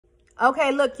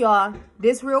Okay, look, y'all,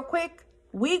 this real quick.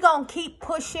 We gonna keep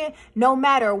pushing no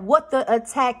matter what the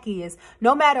attack is,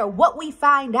 no matter what we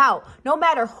find out, no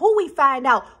matter who we find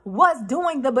out was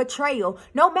doing the betrayal,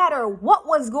 no matter what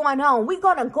was going on. We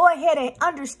gonna go ahead and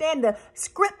understand the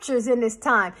scriptures in this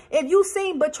time. If you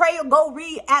seen betrayal, go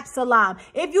read Absalom.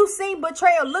 If you seen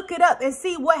betrayal, look it up and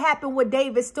see what happened with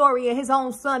David's story and his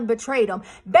own son betrayed him.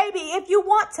 Baby, if you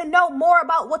want to know more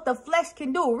about what the flesh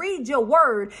can do, read your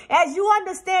word. As you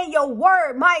understand your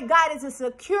word, my God, is a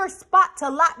secure spot to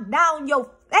lock down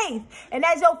your faith. And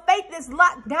as your faith is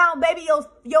locked down, baby,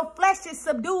 your flesh is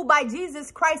subdued by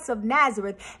Jesus Christ of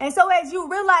Nazareth. And so as you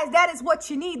realize that is what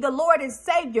you need, the Lord and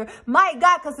Savior, my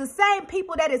God, because the same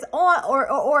people that is on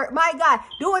or my God,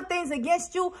 doing things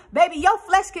against you, baby, your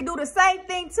flesh can do the same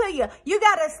thing to you. You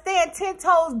got to stand 10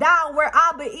 toes down where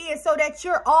Abba is so that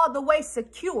you're all the way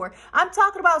secure. I'm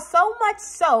talking about so much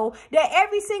so that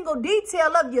every single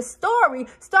detail of your story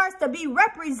starts to be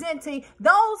representing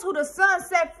those who the Son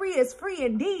set free is free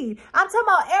indeed. I'm talking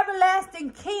about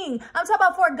everlasting King. I'm talking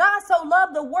about, for God so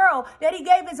loved the world that he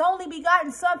gave his only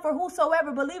begotten Son, for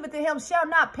whosoever believeth in him shall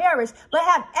not perish, but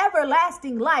have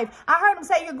everlasting life. I heard him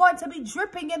say you're going to be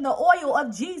dripping in the oil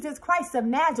of Jesus Christ of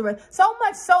Nazareth. So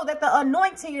much so that the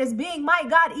anointing is being, my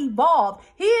God, evolved.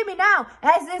 Hear me now,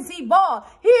 as it's evolved.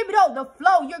 Hear me though, the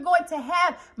flow you're going to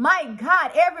have, my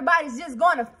God, everybody's just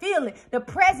going to feel it. The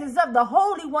presence of the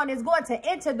Holy One is going to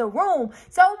enter the room.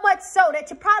 So much so that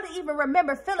you probably even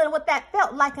remember feeling what that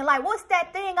felt like, and like, what's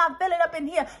that thing I'm feeling up in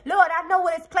here? Lord, I know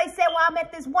what this place said while I'm at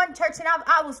this one church, and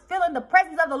I was feeling the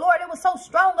presence of the Lord. It was so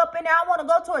strong up in there. I want to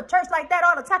go to a church like that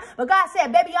all the time. But God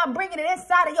said, baby, I'm bringing it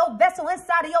inside of your vessel,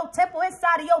 inside of your temple,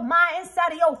 inside of your mind,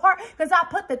 inside of your heart, because I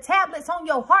put the tablets on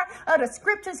your heart of the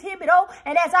scriptures, hear me though.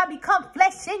 And as I become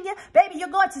flesh in you, baby, you're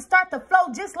going to start to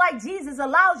flow just like Jesus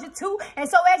allows you to. And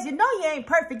so as you know you ain't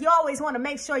perfect, you always want to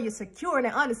make sure you're secure and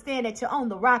understand that you're on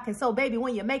the rock. And so, baby,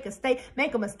 when you make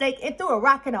a mistake and through a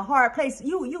rock in a hard place,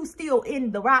 you still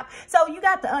in the rock. So you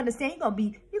got to understand you're gonna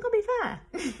be fine.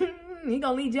 You're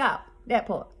gonna lead you out. That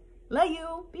part. Love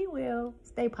you. Be well.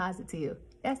 Stay positive.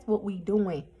 That's what we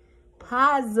doing.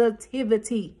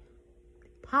 Positivity.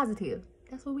 Positive.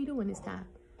 That's what we doing this time.